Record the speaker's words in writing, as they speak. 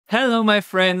Hello, my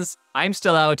friends. I'm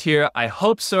still out here. I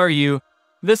hope so are you.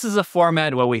 This is a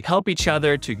format where we help each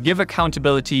other to give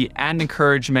accountability and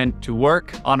encouragement to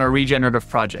work on our regenerative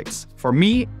projects. For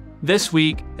me, this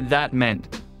week, that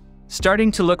meant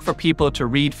starting to look for people to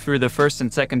read through the first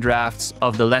and second drafts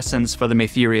of the lessons for the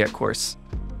Mithiria course.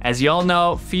 As you all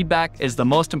know, feedback is the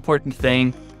most important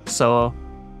thing, so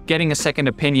getting a second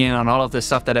opinion on all of the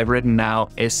stuff that I've written now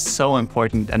is so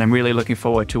important, and I'm really looking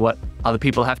forward to what other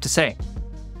people have to say.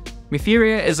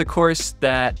 Mithiria is a course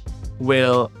that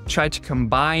will try to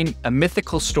combine a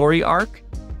mythical story arc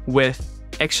with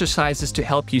exercises to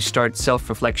help you start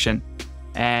self-reflection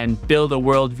and build a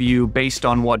worldview based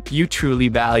on what you truly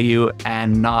value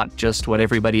and not just what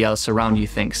everybody else around you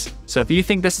thinks. So if you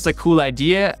think this is a cool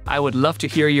idea, I would love to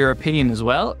hear your opinion as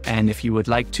well. And if you would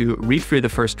like to read through the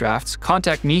first drafts,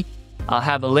 contact me. I'll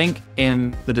have a link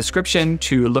in the description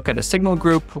to look at a Signal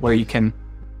group where you can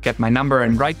get my number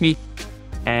and write me.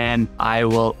 And I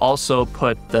will also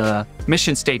put the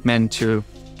mission statement to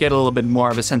get a little bit more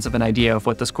of a sense of an idea of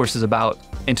what this course is about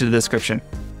into the description.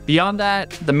 Beyond that,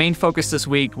 the main focus this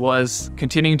week was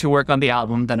continuing to work on the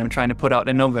album that I'm trying to put out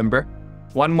in November.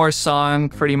 One more song,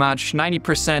 pretty much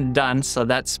 90% done, so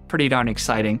that's pretty darn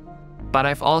exciting. But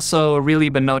I've also really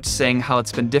been noticing how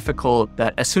it's been difficult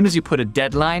that as soon as you put a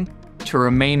deadline, to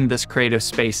remain in this creative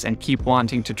space and keep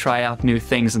wanting to try out new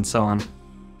things and so on.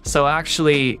 So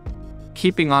actually,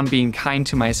 keeping on being kind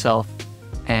to myself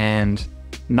and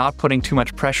not putting too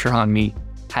much pressure on me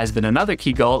has been another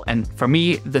key goal. And for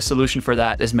me, the solution for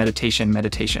that is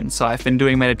meditation. So I've been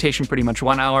doing meditation pretty much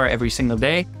 1 hour every single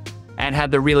day and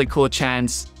had the really cool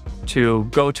chance to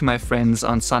go to my friends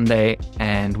on Sunday,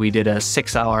 and we did a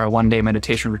 6-hour one-day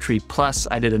meditation retreat. Plus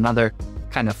I did another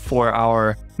kind of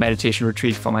 4-hour meditation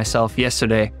retreat for myself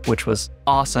yesterday, which was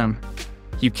awesome.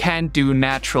 You can't do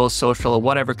natural, social,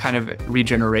 whatever kind of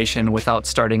regeneration without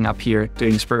starting up here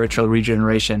doing spiritual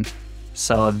regeneration.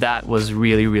 So that was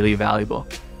really, really valuable.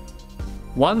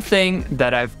 One thing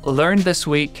that I've learned this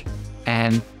week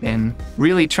and been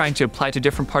really trying to apply to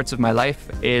different parts of my life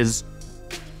is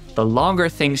the longer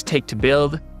things take to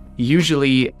build,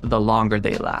 usually the longer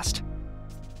they last.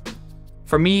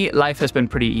 For me, life has been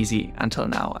pretty easy until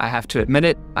now. I have to admit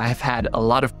it. I have had a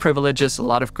lot of privileges, a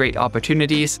lot of great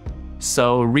opportunities.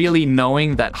 So really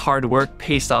knowing that hard work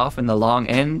pays off in the long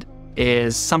end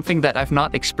is something that I've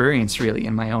not experienced really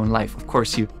in my own life. Of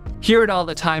course, you hear it all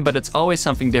the time, but it's always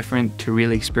something different to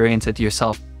really experience it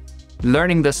yourself.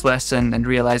 Learning this lesson and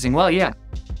realizing, well, yeah,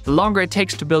 the longer it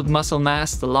takes to build muscle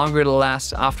mass, the longer it'll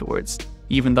last afterwards.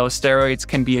 Even though steroids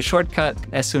can be a shortcut,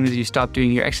 as soon as you stop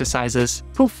doing your exercises,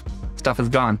 poof, stuff is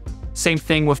gone. Same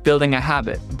thing with building a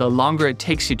habit. The longer it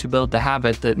takes you to build the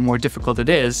habit, the more difficult it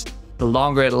is. The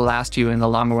longer it'll last you in the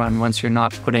long run once you're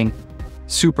not putting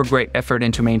super great effort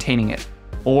into maintaining it.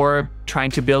 Or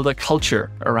trying to build a culture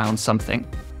around something.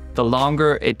 The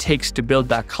longer it takes to build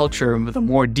that culture, the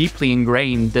more deeply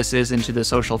ingrained this is into the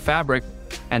social fabric,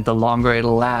 and the longer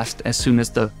it'll last as soon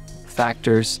as the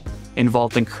factors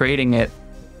involved in creating it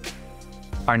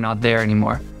are not there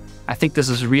anymore. I think this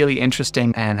is really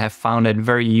interesting and have found it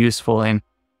very useful in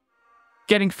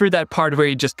getting through that part where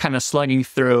you're just kind of slugging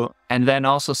through, and then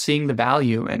also seeing the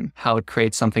value in how it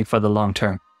creates something for the long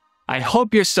term. I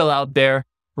hope you're still out there.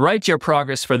 Write your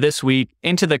progress for this week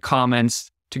into the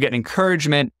comments to get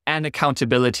encouragement and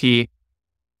accountability.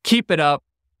 Keep it up.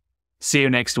 See you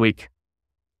next week.